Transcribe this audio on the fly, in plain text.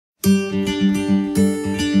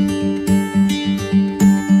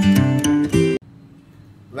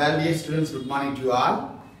Well, dear students, good morning to you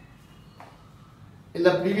all. In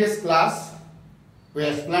the previous class, we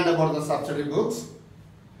explained about the subsidy books.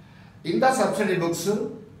 In the subsidy books,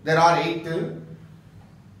 there are 8: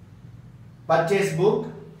 purchase book,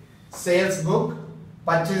 sales book,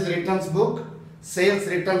 purchase returns book, sales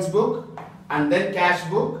returns book, and then cash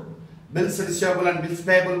book, bills receivable and bills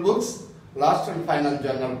payable books, last and final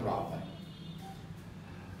journal proper.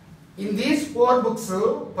 In these 4 books,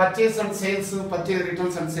 purchase and sales, purchase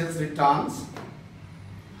returns and sales returns,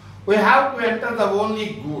 we have to enter the only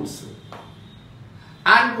goods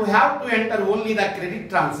and we have to enter only the credit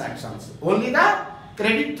transactions. Only the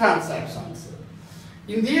credit transactions.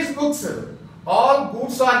 In these books, all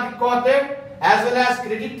goods are recorded as well as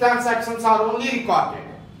credit transactions are only recorded.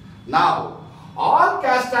 Now, all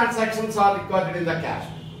cash transactions are recorded in the cash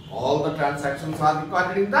book. All the transactions are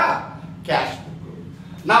recorded in the cash book.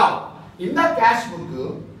 Now, in the cash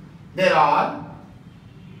book, there are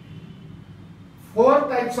 4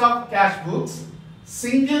 types of cash books: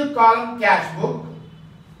 single column cash book,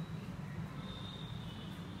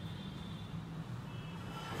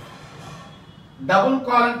 double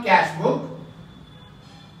column cash book,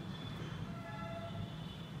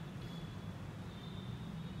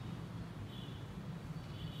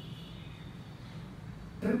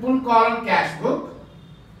 triple column cash book,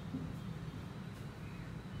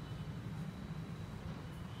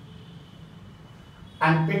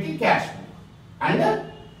 and petty cash book. And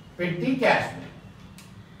petty cash book.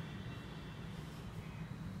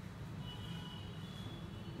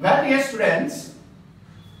 Well, dear students,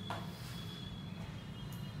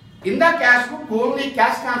 in the cash book only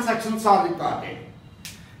cash transactions are recorded.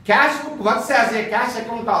 Cash book works as a cash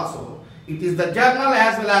account also. It is the journal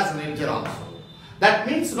as well as ledger also. That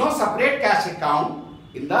means no separate cash account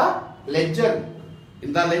in the ledger.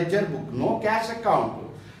 In the ledger book, no cash account.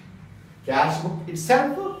 Cash book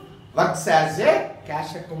itself works as a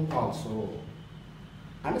cash account also.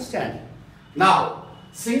 Understand? Now,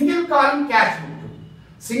 single column cash book.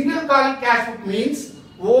 Single column cash book means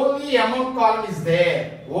only amount column is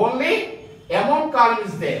there. Only amount column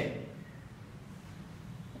is there.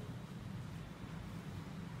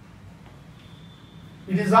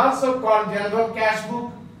 It is also called general cash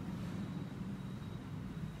book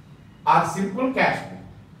or simple cash book.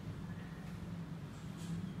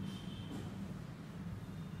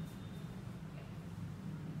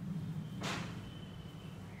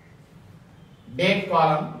 Date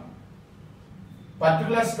column,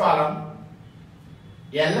 particulars column,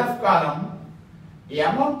 LF column,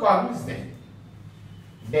 amount column is there.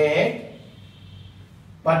 Date,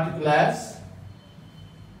 particulars,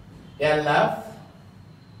 LF,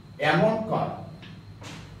 amount column.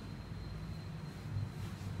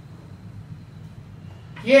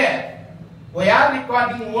 Here we are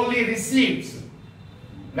recording only receipts.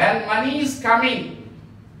 When money is coming,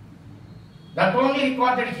 that only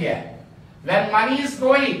recorded here. When money is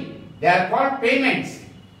going, they are called payments.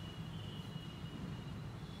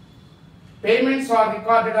 Payments are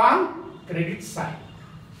recorded on credit side.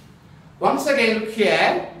 Once again, look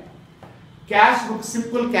here. Cash book,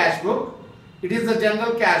 simple cash book. It is the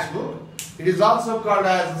general cash book. It is also called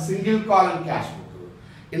as single column cash book.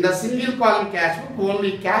 In the single column cash book,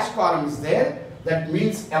 only cash column is there. That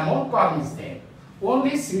means amount column is there.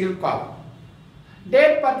 Only single column.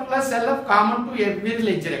 Date, particulars, LF common to every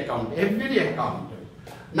ledger account. Every account.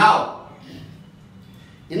 Now,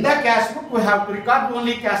 in the cash book, we have to record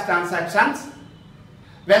only cash transactions.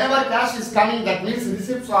 Whenever cash is coming, that means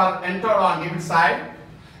receipts are entered on debit side.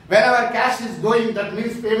 Whenever cash is going, that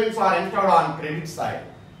means payments are entered on credit side.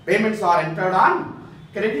 Payments are entered on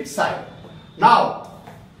credit side. Now,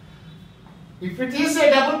 if it is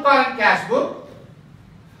a double column cash book,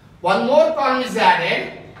 one more column is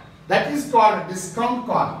added. That is called discount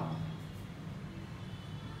column.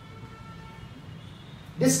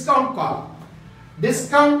 Discount column.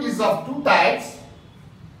 Discount is of 2 types: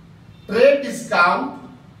 trade discount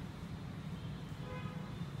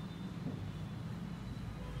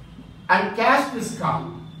and cash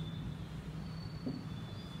discount.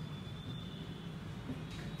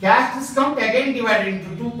 Cash discount again divided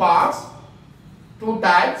into 2 parts, 2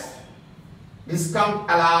 types: discount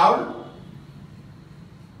allowed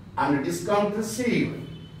and discount received.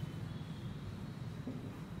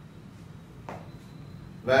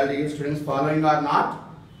 Well, are you students following or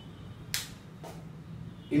not?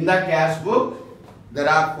 In the cash book, there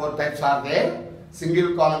are 4 types are there: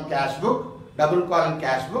 single column cash book, double column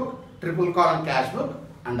cash book, triple column cash book,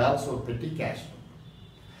 and also petty cash book.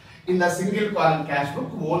 In the single column cash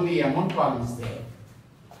book, only amount column is there.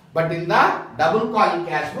 But in the double column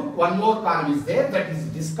cash book, one more column is there, that is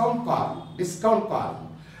discount column. Discount column.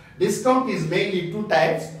 Discount is mainly two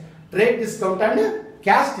types, trade discount and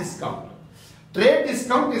cash discount. Trade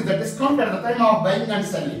discount is the discount at the time of buying and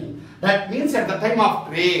selling. That means at the time of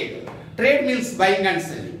trade. Trade means buying and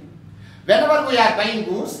selling. Whenever we are buying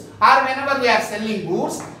goods or whenever we are selling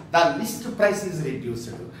goods, the list price is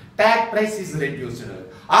reduced, tag price is reduced,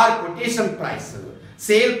 or quotation price,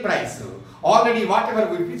 sale price. Already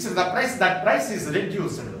whatever we fix the price, that price is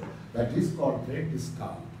reduced. That is called trade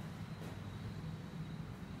discount.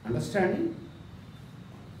 Understanding?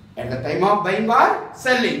 At the time of buying or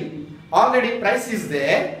selling, already price is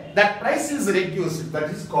there, that price is reduced. That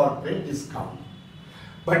is called trade discount.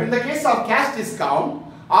 But in the case of cash discount,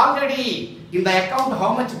 already in the account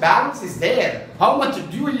how much balance is there, how much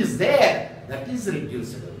due is there, that is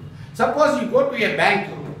reduced. Suppose you go to a bank,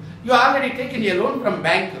 you already taken a loan from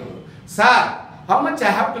bank. Sir, how much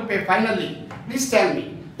I have to pay finally? Please tell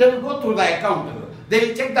me. They will go through the account. They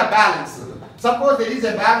will check the balance. Suppose there is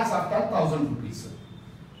a balance of 10,000 rupees.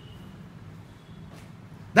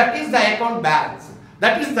 That is the account balance.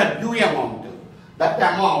 That is the due amount. That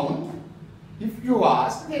amount, if you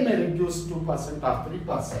ask, they may reduce 2% or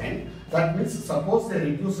 3%. That means suppose they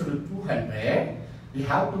reduce to 200, we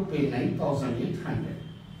have to pay 9,800.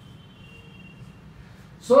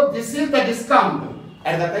 So this is the discount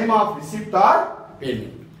at the time of receipt or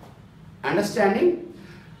payment. Understanding?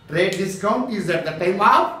 Trade discount is at the time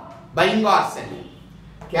of buying or selling.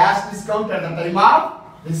 Cash discount at the time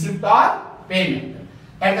of receipt or payment.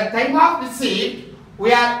 At the time of receipt,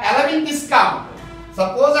 we are allowing discount.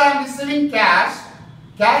 Suppose I am receiving cash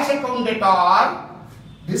account debtor,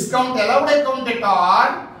 discount allowed account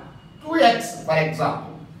debtor 2x for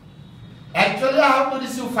example. Actually I have to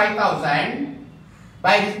receive 5,000,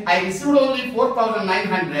 I received only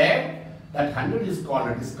 4,900, that 100 is called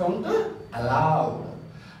a discount allowed.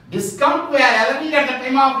 Discount we are allowing at the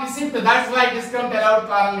time of receipt, that's why discount allowed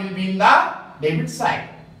column will be in the debit side.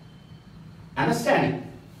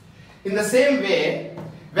 Understanding? In the same way,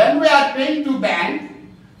 when we are paying to bank,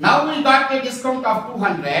 now we got a discount of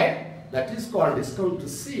 200, that is called discount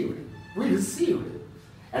received. We received.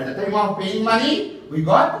 At the time of paying money, we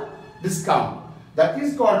got discount. That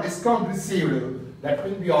is called discount received. That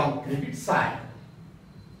will be on credit side.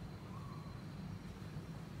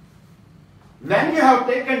 When you have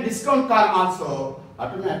taken discount column also,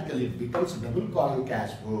 automatically it becomes double column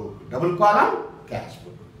cash book. Double column cash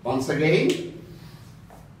book. Once again,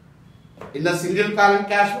 in the single column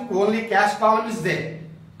cash book, only cash column is there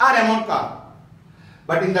or amount column.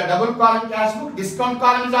 But in the double column cash book, discount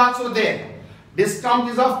column is also there. Discount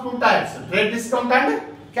is of two types, trade discount and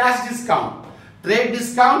cash discount. Trade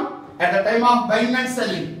discount at the time of buying and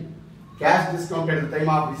selling. Cash discount at the time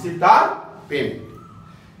of receipt or payment.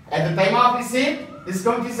 At the time of receipt,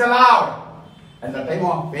 discount is allowed. At the time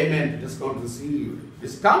of payment, discount received.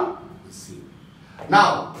 Discount received.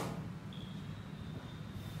 Now,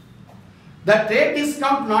 the trade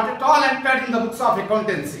discount not at all entered in the books of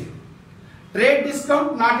accountancy. Trade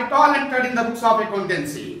discount not at all entered in the books of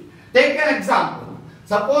accountancy. Take an example.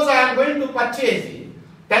 Suppose I am going to purchase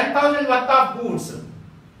 10,000 worth of goods.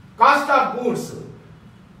 Cost of goods.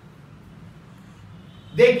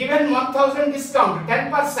 They given 1,000 discount,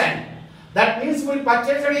 10%. That means we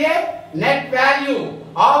purchased a net value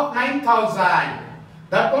of 9,000.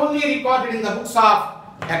 That only recorded in the books of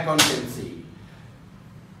accountancy.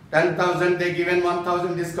 10,000 they given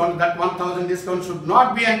 1,000 discount. That 1,000 discount should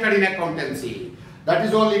not be entered in accountancy. That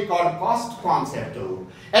is only called cost concept.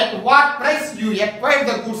 At what price you acquired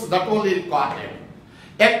the goods, that only recorded.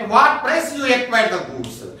 At what price you acquired the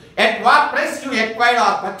goods. At what price you acquired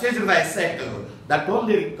or purchased the asset, that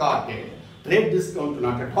only recorded. Trade discount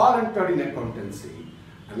not at all entered in accountancy.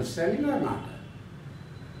 Understanding or not?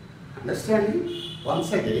 Understanding?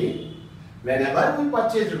 Once again, whenever we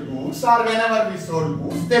purchase goods or whenever we sold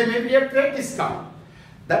goods, there may be a trade discount.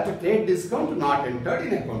 That trade discount not entered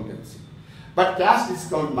in accountancy. But cash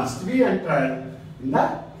discount must be entered in the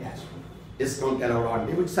cash book. Discount allowed on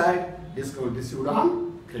debit side, discount received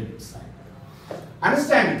on credit side.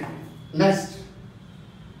 Understanding? Next.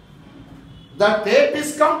 The trade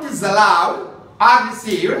discount is allowed or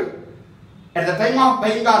received at the time of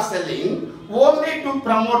buying or selling only to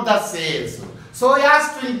promote the sales. So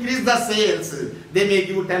as to increase the sales, they may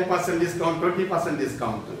give 10% discount, 20%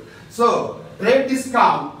 discount. So trade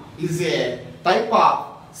discount is a type of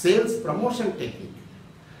sales promotion technique.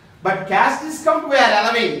 But cash discount we are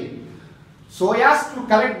allowing so as to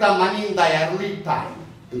collect the money in the early time,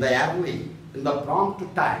 in the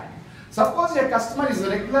prompt time. Suppose a customer is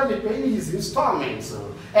regularly paying his installments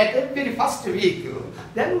at every first week,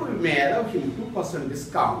 then we may allow him 2%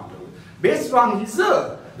 discount based on his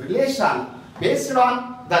relation Based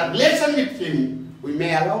on the relation with him, we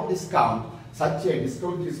may allow discount. Such a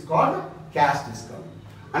discount is called cash discount.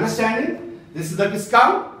 Understanding? This is the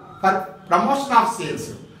discount for promotion of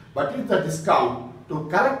sales. But if the discount to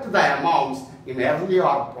collect the amounts in early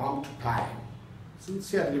or prompt time.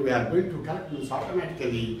 Sincerely, we are going to collect this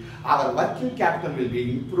automatically. Our working capital will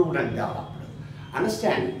be improved and developed.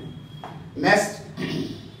 Understanding? Next,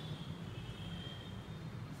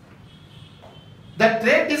 the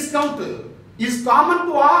trade discount is common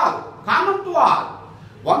to all. Common to all.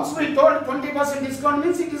 Once we told 20% discount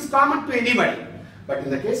means it is common to anybody. But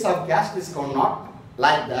in the case of cash discount, not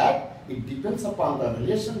like that. It depends upon the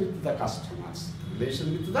relation with the customers.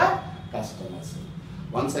 Relation with the customers.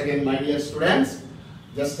 Once again, my dear students,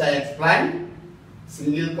 just I explained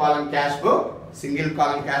single column cash book. Single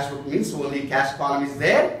column cash book means only cash column is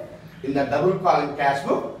there. In the double column cash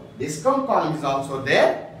book, discount column is also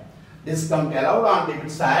there. Discount allowed on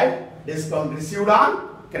debit side, discount received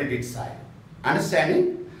on credit side.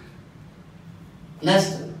 Understanding?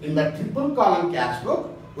 Next, in the triple column cash book,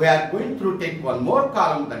 we are going to take one more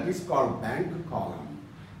column that is called bank column.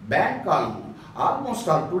 Bank column. Almost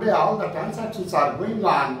all today all the transactions are going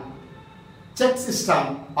on check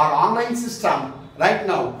system or online system. Right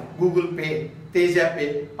now, Google Pay, Teja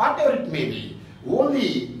Pay, whatever it may be.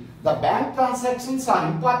 Only the bank transactions are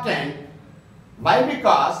important. Why?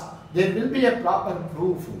 Because there will be a proper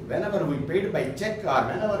proof. Whenever we paid by check or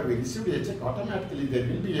whenever we received a check, automatically there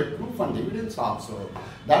will be a proof and evidence also.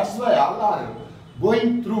 That's why all are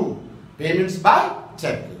going through payments by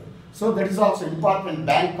check. So that is also important,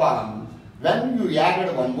 bank column. When you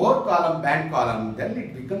added one more column, bank column, then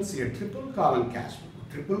it becomes a triple column cash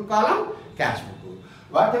book. Triple column cash book.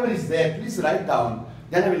 Whatever is there, please write down.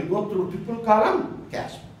 Then I will go through triple column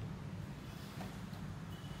cash book.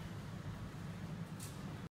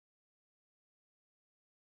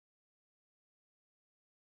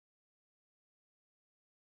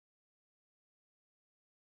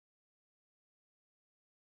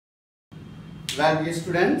 Well, dear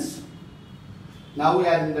students, now we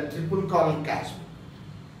are in the triple column cash book.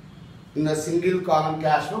 In the single column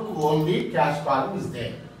cash book, only cash column is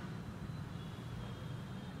there.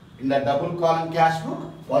 In the double column cash book,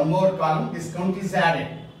 one more column discount is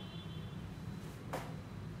added.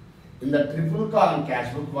 In the triple column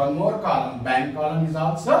cash book, one more column bank column is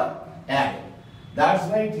also added. That's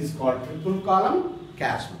why it is called triple column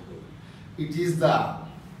cash book. It is the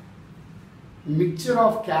mixture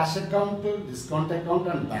of cash account, discount account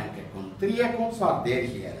and bank account. Three accounts are there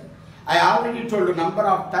here. I already told a number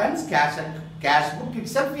of times cash book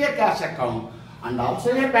itself a cash account and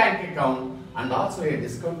also a bank account and also a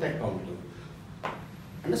discount account.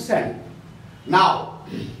 Understand? Now,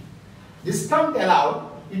 discount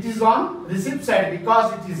allowed, it is on receipt side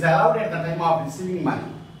because it is allowed at the time of receiving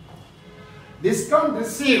money. Discount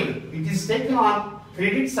received, it is taken on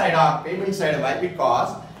credit side or payment side. Why?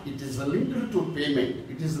 Because it is linked to payment.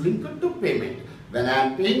 It is linked to payment. When I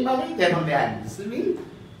am paying money, then only I am receiving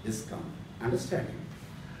discount. Understanding?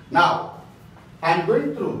 Now, I am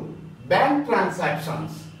going through bank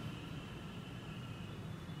transactions.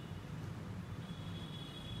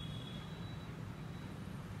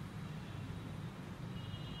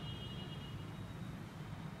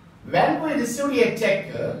 When we receive a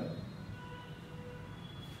check,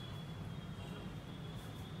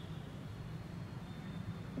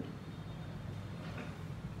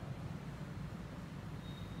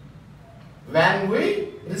 when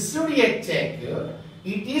we receive a check,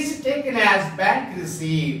 it is taken as bank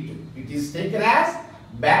receipt. It is taken as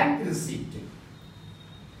bank receipt.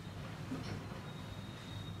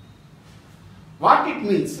 What it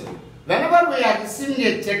means? Whenever we are receiving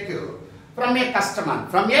a check from a customer,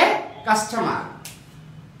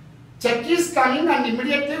 check is coming and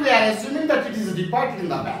immediately we are assuming that it is deposited in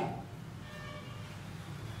the bank.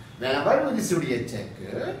 Whenever we receive a check,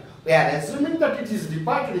 we are assuming that it is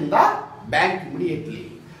deposited in the bank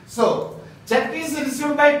immediately. So, check is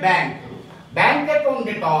received by bank. Bank account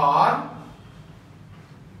debtor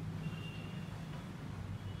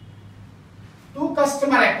to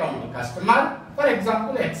customer account. Customer, for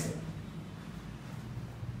example, X.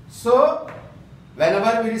 So,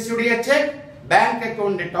 whenever we receive a check, bank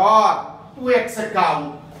account debtor to X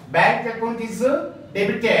account. Bank account is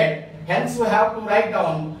debited. Hence, we have to write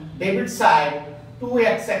down debit side to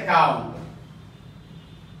X account.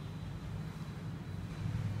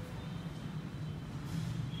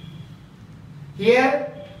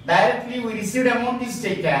 Here, directly we received amount is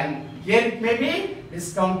taken. Here it may be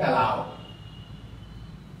discount allowed.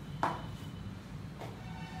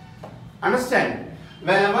 Understand?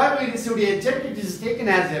 Whenever we receive a check, it is taken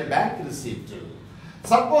as a bank receipt.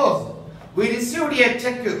 Suppose we received a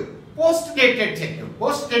check, post-dated check.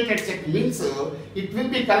 Post-dated check means it will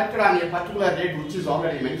be collected on a particular date which is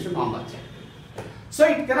already mentioned on the check. So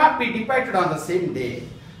it cannot be deposited on the same day.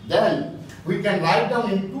 Then we can write down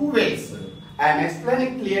in two ways. I am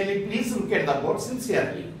explaining clearly. Please look at the board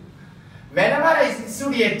sincerely. Whenever I issue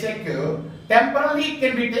a check, temporarily it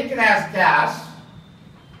can be taken as cash.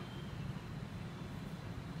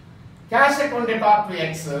 Cash account debit to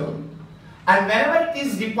X. And whenever it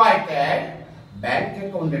is deposited, bank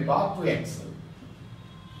account debit to X.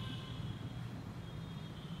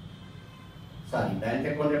 Sorry, bank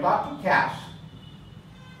account debit to cash.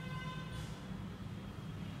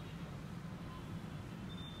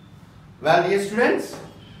 Well, dear students,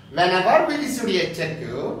 whenever we receive a check,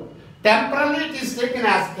 temporarily it is taken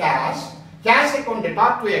as cash, cash account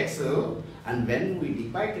debit to X, and when we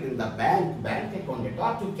deposit it in the bank, bank account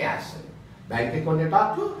debit to cash, bank account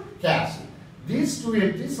debit to cash. These two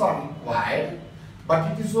entries are required,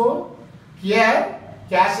 but it is so here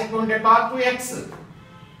cash account debit to X.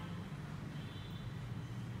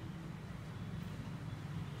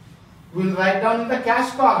 We will write down in the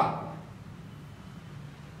cash column.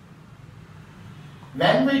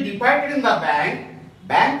 When we deposit in the bank,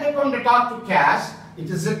 bank account debit to cash, it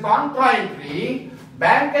is a contra entry,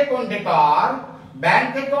 bank account debit,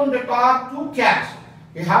 bank account debit to cash.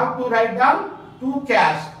 You have to write down to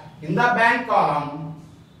cash in the bank column,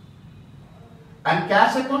 and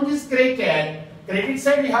cash account is created. Credit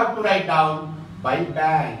side you have to write down by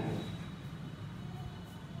bank.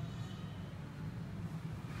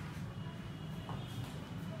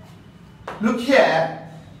 Look here.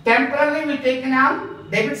 Temporarily we taken on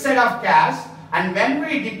debit side of cash, and when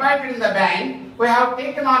we deposited in the bank, we have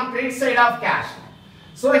taken on credit side of cash.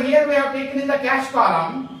 So here we have taken in the cash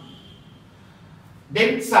column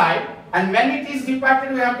debit side, and when it is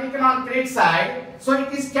deposited we have taken on credit side, so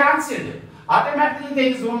it is cancelled. Automatically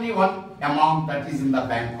there is only one amount that is in the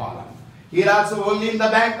bank column. Here also only in the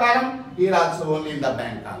bank column, here also only in the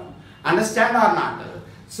bank column. Understand or not?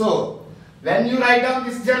 So when you write down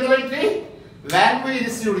this journal entry, when we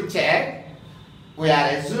received check, we are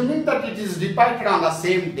assuming that it is deposited on the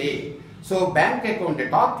same day. So bank account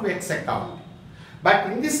debit to X account.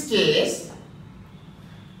 But in this case,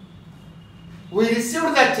 we received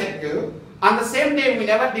the check on the same day, we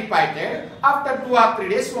never deposited. After 2 or 3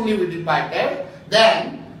 days only we deposited.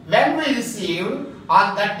 Then when we received,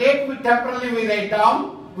 on that date we temporarily we write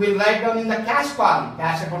down in the cash column,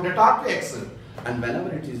 cash account debit to X. And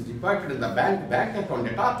whenever it is deposited in the bank, bank account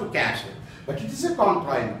debit to cash. But it is a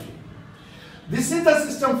contra entry. This is the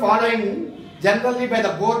system following generally by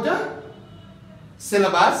the board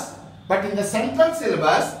syllabus, but in the central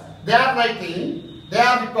syllabus they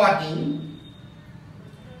are recording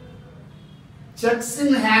checks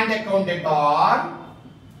in hand account debit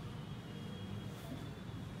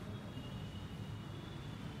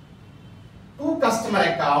to customer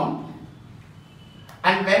account,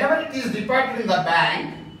 and whenever it is deposited in the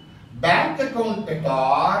bank, bank account debit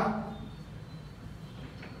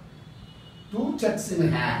to checks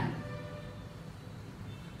in hand.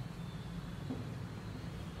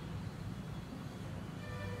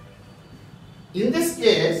 In this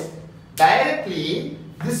case, directly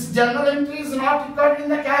this journal entry is not recorded in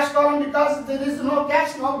the cash column because there is no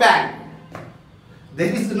cash, no bank.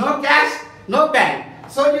 There is no cash, no bank.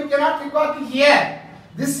 So you cannot record it here.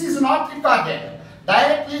 This is not recorded.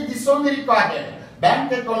 Directly this only recorded.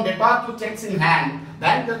 Bank account debit to checks in hand.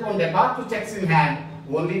 Bank account debit to checks in hand.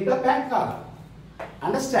 Only in the bank column.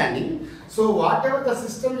 Understanding? So whatever the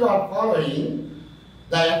system you are following,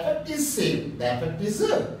 the effect is same. The effect is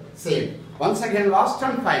same. Once again, last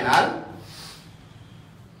and final.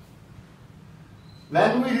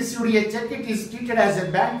 When we receive a check, it is treated as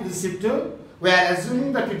a bank receipt. We are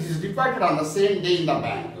assuming that it is deposited on the same day in the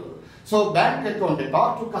bank. So bank account debit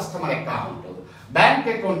to customer account. Bank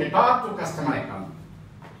account debit to customer account.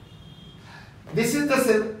 This is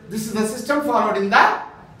the system followed in the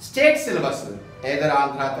state syllabus, either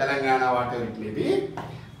Andhra, Telangana, whatever it may be.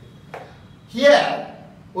 Here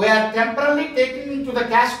we are temporarily taking into the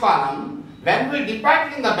cash column. When we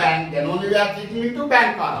deposit in the bank, then only we are taking into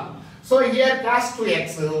bank column. So here cash to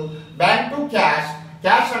X, bank to cash,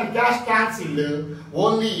 cash and cash cancelled,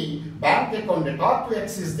 only bank account debit to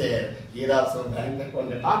X is there. Here also bank account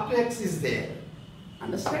debit to X is there.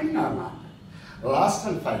 Understanding or not? Last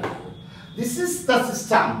and final. This is the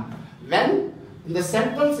system when in the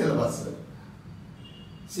central syllabus,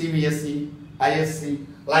 CBSE, ISC,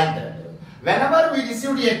 like that. Whenever we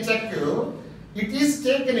received a check, it is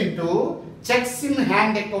taken into checks in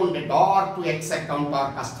hand account debit to X account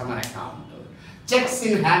or customer account. checks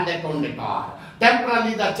in hand account at all.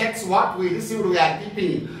 Temporarily the checks what we received we are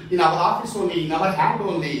keeping in our office only, in our hand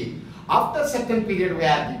only. After certain period we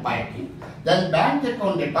are depositing. Then bank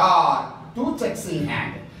account at all, 2 checks in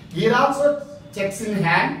hand. Here also checks in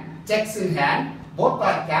hand, both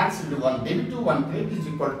are cancelled. One debit to one credit is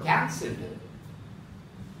equal to cancelled.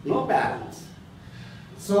 No balance.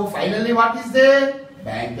 So finally what is there?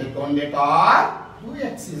 Bank account at all,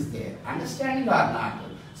 2x is there. Understanding or not?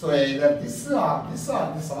 So either this or this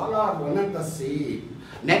or this, all are one and the same.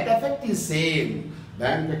 Net effect is same.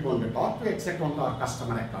 Bank account at all, 2x account or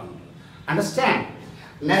customer account. Understand?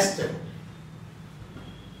 Next.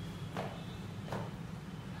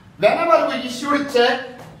 Whenever we issue a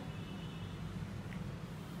check,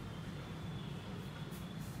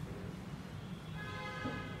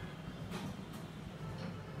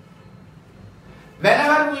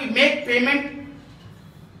 whenever we make payment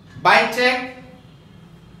by check,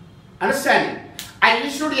 understanding, I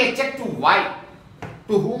issued a check to Y,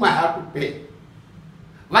 to whom I have to pay.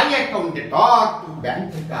 Y account or to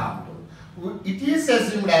bank account. It is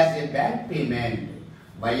assumed as a bank payment.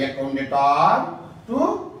 Y account or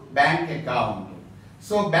to bank account.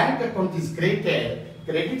 So bank account is created,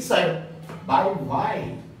 credit side by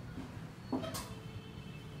Y.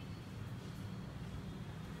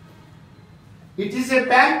 It is a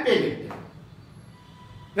bank payment.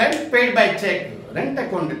 Rent paid by check, rent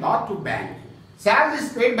account or to bank. Salary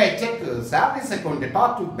is paid by check, salary is accounted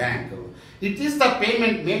or to bank. It is the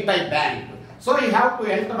payment made by bank. So you have to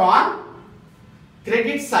enter on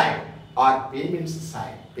credit side or payments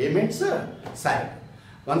side. Payments side.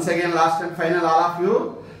 Once again, last and final, all of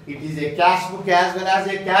you, it is a cash book as well as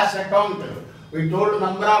a cash account. We told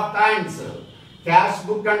number of times, cash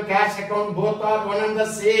book and cash account both are one and the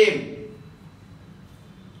same.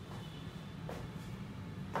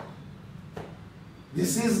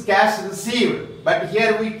 This is cash received, but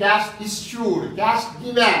here we cash issued, cash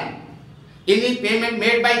given. Any payment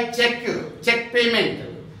made by check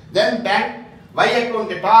payment. Then bank, Y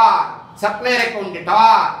account at all, supplier account at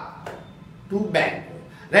all, to bank.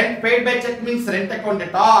 Rent paid by check means rent account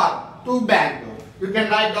at all, to bank. You can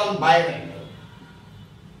write down by rent.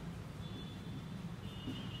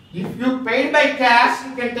 If you paid by cash,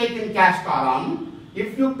 you can take in cash column.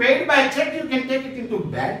 If you paid by check, you can take it into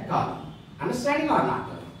bank column. Understanding or not?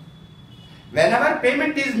 Whenever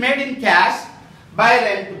payment is made in cash, by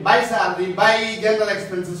rent, by salary, by general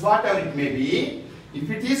expenses, whatever it may be, if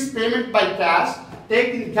it is payment by cash,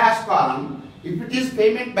 take in cash column. If it is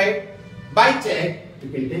payment by check, you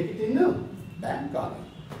can take it in the bank column.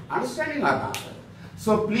 Understanding or not?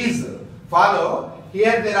 So please follow.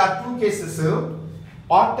 Here there are two cases,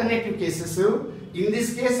 alternative cases. In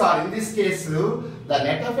this case or in this case, the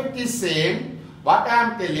net effect is same. What I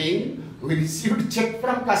am telling, we received check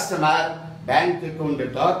from customer, bank account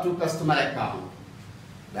or to customer account.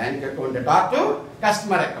 Bank account or to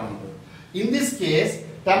customer account. In this case,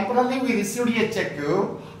 temporarily we received a check.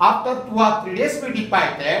 After 2 or 3 days we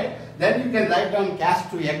deposited. Then you can write down cash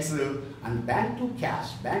to X and bank to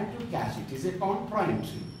cash. Bank to cash. It is a contra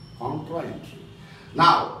entry. Contra entry.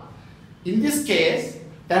 Now, in this case,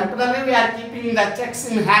 temporarily we are keeping the checks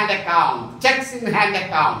in hand account. Checks in hand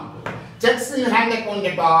account. Checks in hand account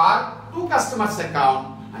or to customer's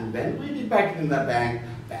account. And when we deposit in the bank,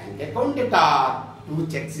 bank account or to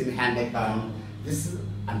checks in hand account. This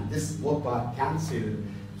and this both are cancelled.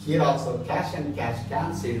 Here also cash and cash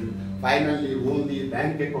cancelled. Finally only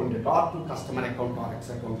bank account or to customer account or X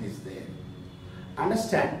account is there.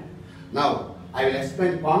 Understand? Now I will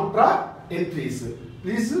explain contra entries.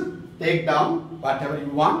 Please take down whatever you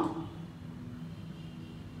want.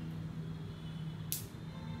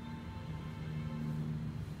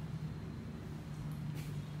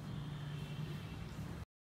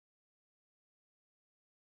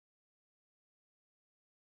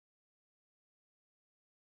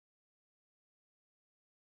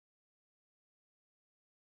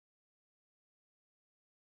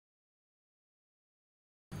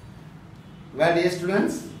 Well, dear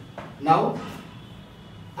students, now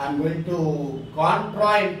I am going to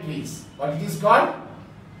contra entries. What it is called?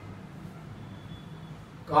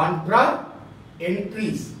 Contra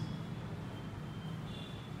entries.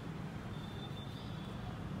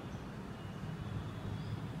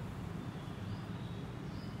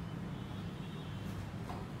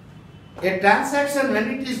 A transaction,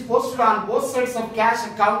 when it is posted on both sides of cash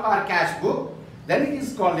account or cash book, then it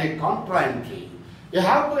is called a contra entry. You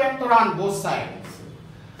have to enter on both sides.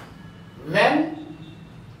 When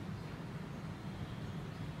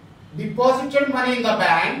deposited money in the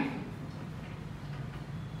bank,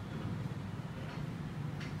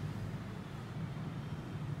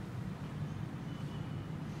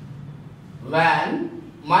 when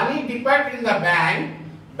money deposited in the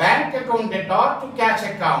bank account debtor to cash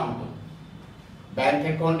account. Bank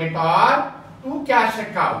account debtor to cash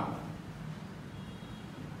account.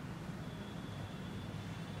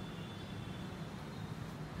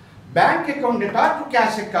 Bank account debtor to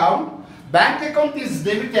cash account. Bank account is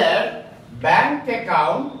debited. Bank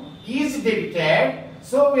account is debited.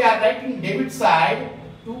 So we are writing debit side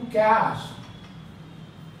to cash.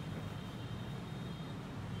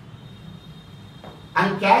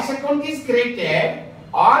 And cash account is created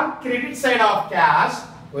on credit side of cash.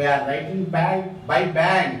 We are writing bank by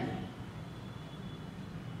bank.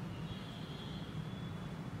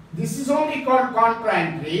 This is only called contra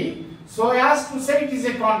entry. So as to say it is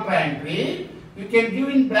a contra entry, you can give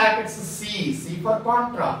in brackets C for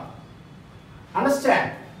contra.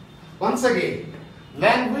 Understand? Once again,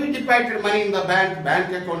 when we deposited money in the bank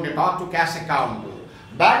account debtor to cash account.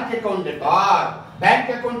 Bank account debtor, bank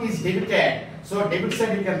account is debited. So debit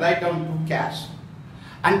side you can write down to cash.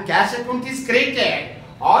 And cash account is created.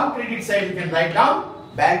 On credit side you can write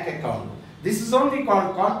down bank account. This is only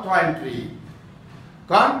called contra entry.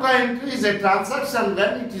 Contra entry is a transaction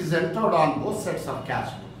when it is entered on both sides of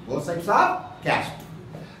cash book. Both sides of cash book.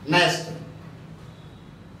 Next,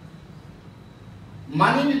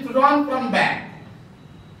 money withdrawn from bank.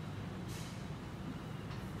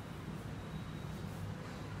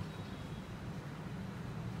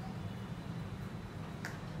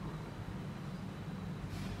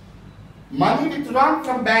 Money withdrawn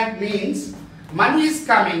from bank means money is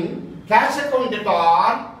coming, cash account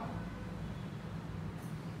debtor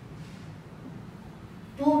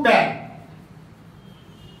to bank.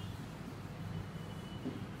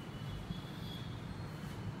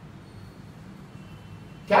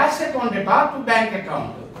 Cash account debtor to bank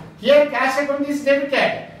account. Here cash account is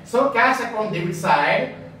debited. So cash account debit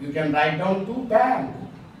side you can write down to bank.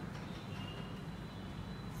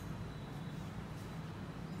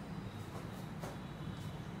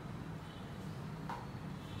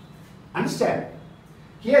 Understand?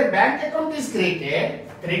 Here bank account is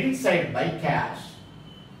created, credit side by cash.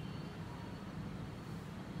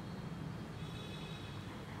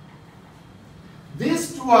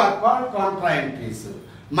 These two are called contra entries.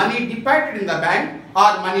 Money deposited in the bank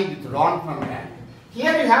or money withdrawn from bank.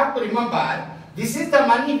 Here you have to remember, this is the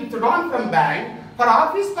money withdrawn from bank for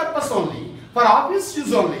office purpose only, for office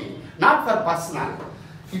use only, not for personal.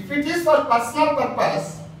 If it is for personal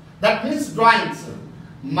purpose, that means drawings.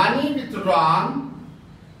 Money withdrawn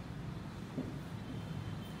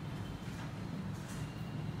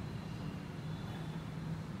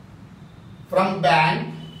from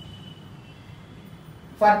bank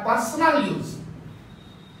for personal use.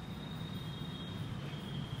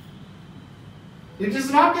 It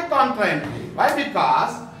is not a contra entry. Why?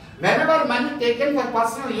 Because whenever money taken for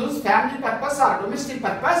personal use, family purpose or domestic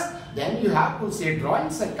purpose, then you have to say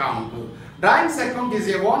drawings account. Drawings account is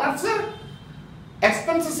a owner's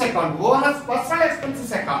expenses account, owner's personal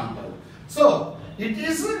expenses account. So it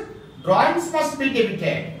is drawings must be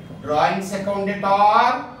debited. Drawings account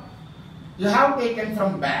debtor you have taken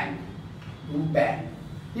from bank to bank.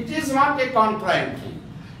 It is not a contra entry.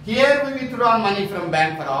 Here we withdraw money from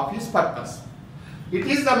bank for office purpose. It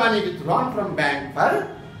is the money withdrawn from bank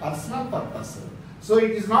for personal purpose. So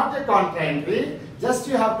it is not a contra entry. Just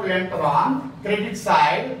you have to enter on credit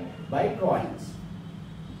side by drawings.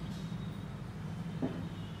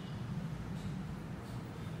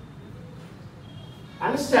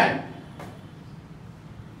 Understand?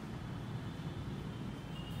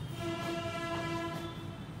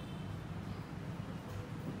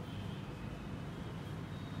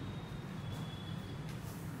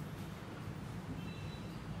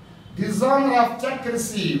 Dishonor of check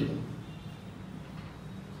received.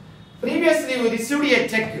 Previously we received a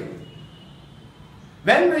check.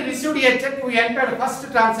 When we received a check, we entered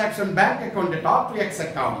first transaction bank account debtor to X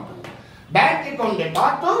account. Bank account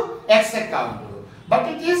debtor to X account. But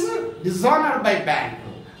it is dishonored by bank.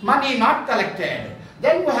 Money not collected.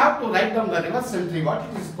 Then we have to write down the reverse entry. What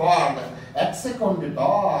it is called? X account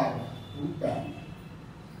debtor to bank.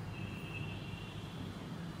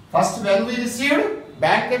 First when we received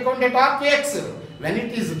bank account debtor to X. When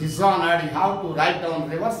it is dishonored, you have to write down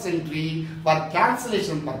reverse entry for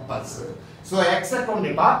cancellation purpose. So X account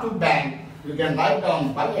debtor to bank, you can write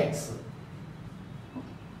down by X.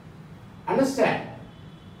 Understand?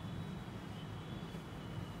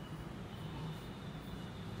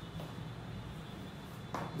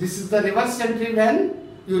 This is the reverse entry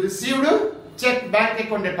when you received check bank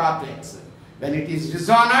account debtor to X. When it is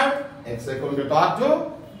dishonored, X account debtor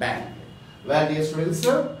to bank. Well, dear students,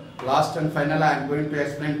 Last and final, I am going to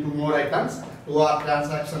explain two more items. Two more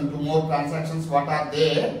transactions. What are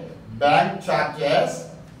they? Bank charges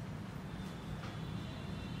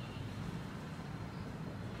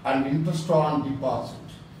and interest on deposit.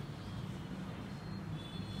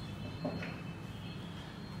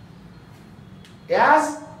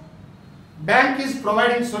 As bank is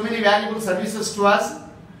providing so many valuable services to us,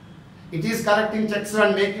 it is collecting checks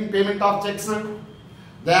and making payment of checks.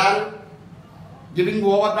 They are giving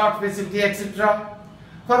overdraft facility, etc.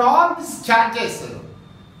 For all these charges,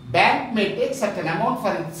 bank may take certain amount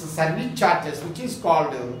for its service charges, which is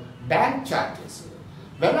called bank charges.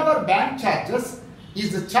 Whenever bank charges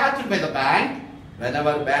is charged by the bank,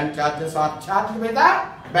 whenever bank charges are charged by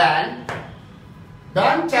the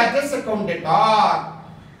bank charges accounted are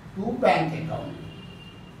to bank account.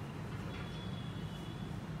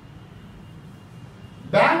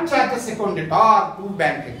 Bank charges accounted are to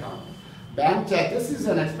bank account. Bank charges is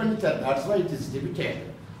an expenditure, that's why it is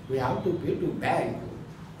debited. We have to pay to bank.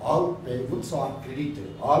 All payables are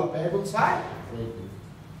credited. All payables are credited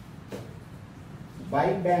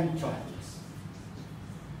by bank charges.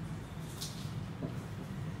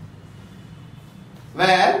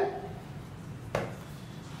 Well,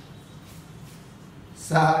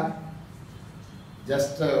 sir,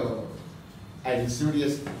 just I received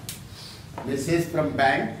a message from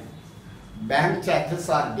bank. Bank charges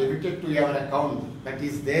are debited to your account. That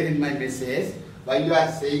is there in my message. Why you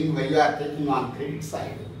are saying, why you are taking on credit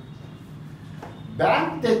side?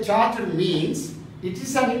 Bank they charge means it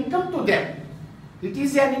is an income to them. It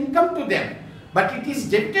is an income to them. But it is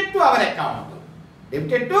debited to our account.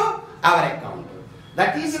 Debited to our account.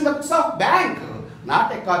 That is in the books of bank,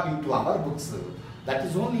 not according to our books. That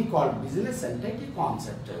is only called business entity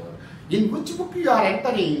concept. In which book you are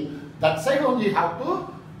entering, that side only you have to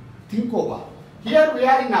think over. Here we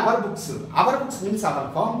are in our books. Our books means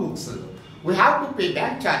our firm books. We have to pay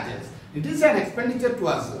bank charges. It is an expenditure to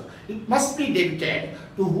us. It must be debited.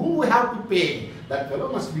 To whom we have to pay, that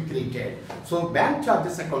fellow must be credited. So bank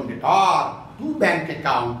charges accounted are to bank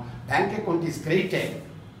account. Bank account is credited.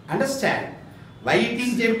 Understand? Why it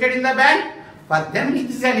is debited in the bank? For them it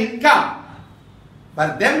is an income. For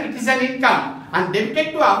them it is an income and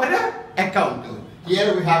debited to our account.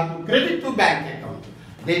 Here we have to credit to bank account.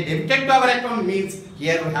 They debited to our account means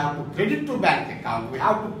here we have to credit to bank account. We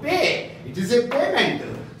have to pay. It is a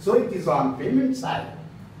payment. So it is on payment side.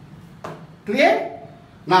 Clear?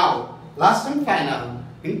 Now, last and final,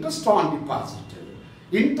 interest on deposit.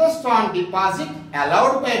 Interest on deposit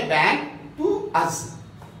allowed by bank to us.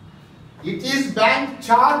 It is bank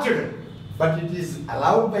charged, but it is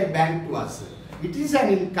allowed by bank to us. It is an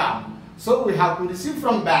income. So we have to receive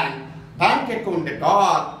from bank account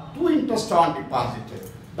or to interest on deposit.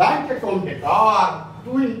 Bank account or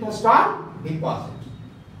to interest on deposit.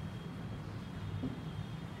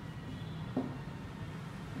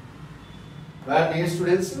 Well, dear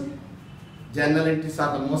students, journal entries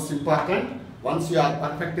are the most important. Once you are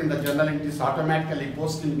perfect in the journal entries, automatically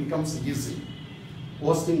posting becomes easy.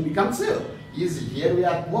 Posting becomes easy. Here we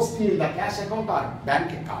are posting in the cash account or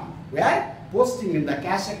bank account. We are posting in the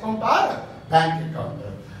cash account or bank account.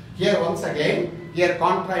 Here once again, here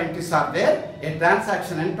contra entries are there. A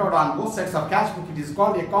transaction entered on both sides of cash book, it is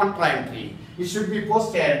called a contra entry. It should be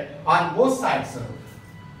posted on both sides.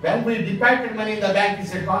 When we deposited money in the bank, it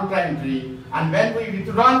is a contra entry, and when we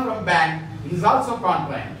withdrawn from bank, it is also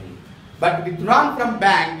contra entry. But withdrawn from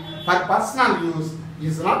bank for personal use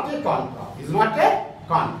is not a contra. Is not a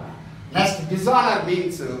contra. Next, dishonor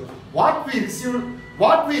means what we received,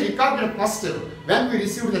 what we recorded first when we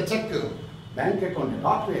received the check, bank account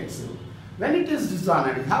ought to X. When it is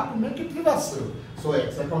dishonored, you have to make it reverse. So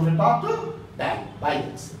X account ought to bank by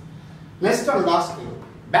X. Next and last,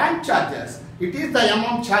 bank charges. It is the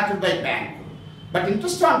amount charged by bank. But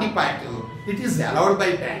interest on deposit, it is allowed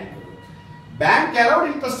by bank. Bank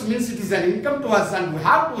allowed interest means it is an income to us and we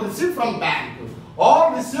have to receive from bank.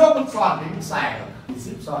 All receivables are debit side.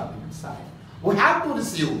 Receipts are debit side. We have to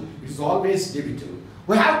receive, it is always debit.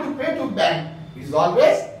 We have to pay to bank, it is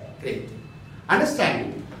always credit.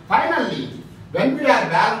 Understanding? Finally, when we are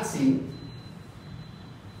balancing,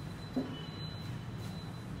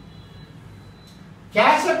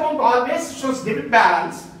 cash account always shows debit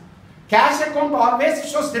balance. Cash account always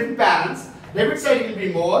shows debit balance. Debit side will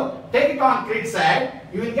be more. Take it on credit side.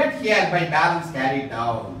 You will get here by balance carried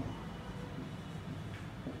down.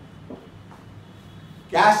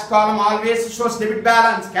 Cash column always shows debit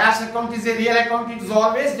balance. Cash account is a real account. It is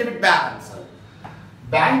always debit balance.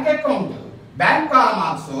 Bank account, bank column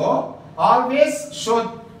also always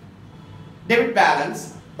show debit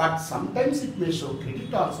balance. but sometimes it may show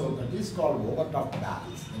credit also. That is called overdraft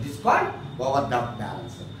balance. That is called overdraft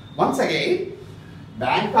balance. Once again,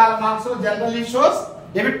 bank column also generally shows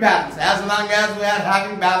debit balance as long as we are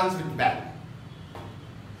having balance with bank.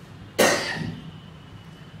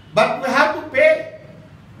 But we have to pay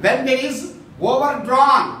when there is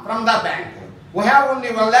overdrawn from the bank. We have only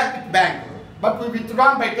 1 lakh with bank, but we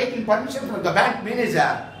withdrawn by taking permission from the bank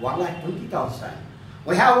manager 1,20,000.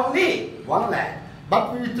 We have only 1 lakh,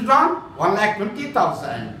 but we withdrawn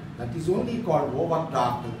 1,20,000. That is only called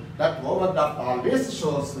overdraft. That overdraft always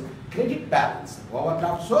shows credit balance.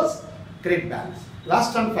 Overdraft shows credit balance.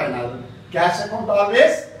 Last and final, cash account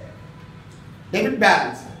always debit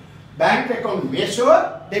balance. Bank account may show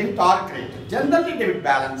debit or credit. Generally debit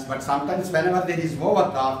balance, but sometimes whenever there is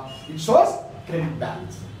overdraft, it shows credit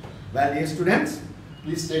balance. Well, dear students,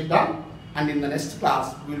 please take down, and in the next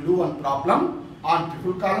class, we will do one problem on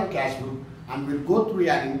triple column cash book, and we will go through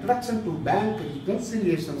an introduction to bank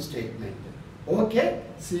reconciliation statement. Okay,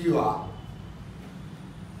 see you all.